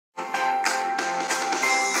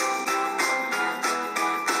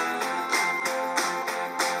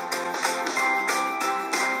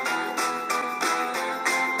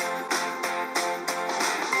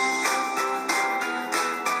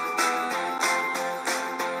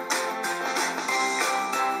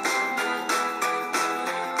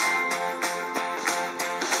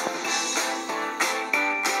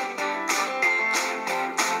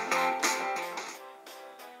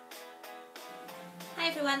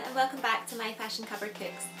everyone and welcome back to My Fashion Cupboard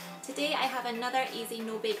Cooks. Today I have another easy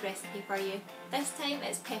no-bake recipe for you. This time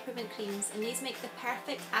it's peppermint creams, and these make the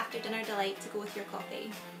perfect after dinner delight to go with your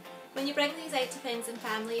coffee. When you bring these out to friends and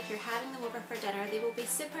family, if you're having them over for dinner, they will be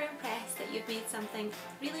super impressed that you've made something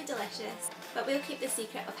really delicious. But we'll keep the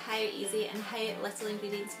secret of how easy and how little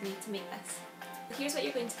ingredients you need to make this. Here's what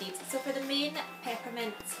you're going to need. So for the main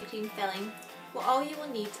peppermint cream filling, all you will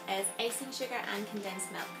need is icing sugar and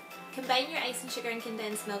condensed milk. Combine your icing sugar and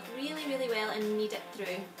condensed milk really well and knead it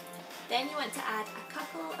through. Then you want to add a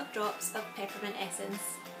couple of drops of peppermint essence,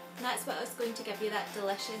 and that's what is going to give you that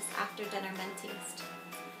delicious after dinner mint taste.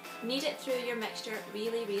 Knead it through your mixture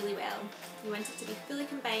really well. You want it to be fully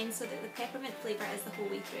combined so that the peppermint flavour is the whole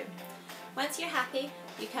way through. Once you're happy,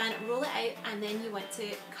 you can roll it out, and then you want to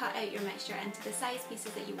cut out your mixture into the size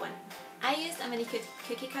pieces that you want. I used a mini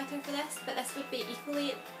cookie cutter for this, but this would be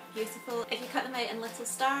equally beautiful if you cut them out in little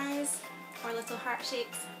stars or little heart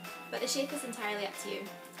shapes, but the shape is entirely up to you.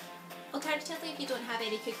 Alternatively, if you don't have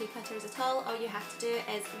any cookie cutters at all you have to do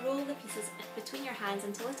is roll the pieces between your hands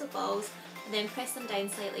into little balls and then press them down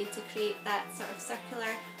slightly to create that sort of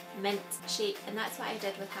circular mint shape, and that's what I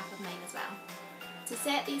did with half of mine as well. To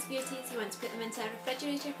set these beauties, you want to put them into a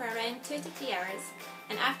refrigerator for around 2 to 3 hours,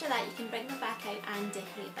 and after that you can bring them back out and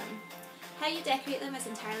decorate them. How you decorate them is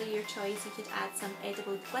entirely your choice. You could add some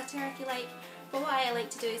edible glitter if you like, but what I like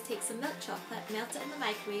to do is take some milk chocolate, melt it in the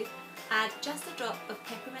microwave, add just a drop of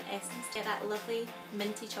peppermint essence to get that lovely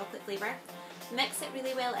minty chocolate flavour, mix it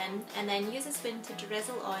really well in, and then use a spoon to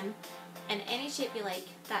drizzle on, in any shape you like,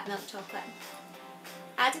 that milk chocolate.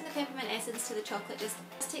 Adding the peppermint essence to the chocolate just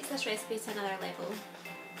takes this recipe to another level.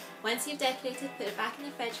 Once you've decorated, put it back in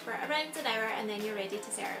the fridge for around an hour and then you're ready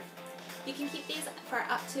to serve. You can keep these for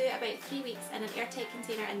up to about 3 weeks in an airtight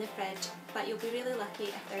container in the fridge, but you'll be really lucky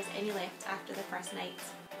if there's any left after the first night.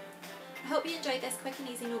 I hope you enjoyed this quick and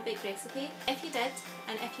easy no-bake recipe. If you did,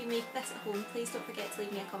 and if you make this at home, please don't forget to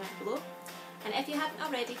leave me a comment below. And if you haven't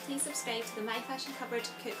already, please subscribe to the My Fashion Cupboard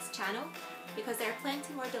Cooks channel, because there are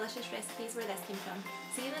plenty more delicious recipes where this came from.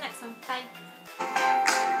 See you in the next one.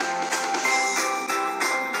 Bye!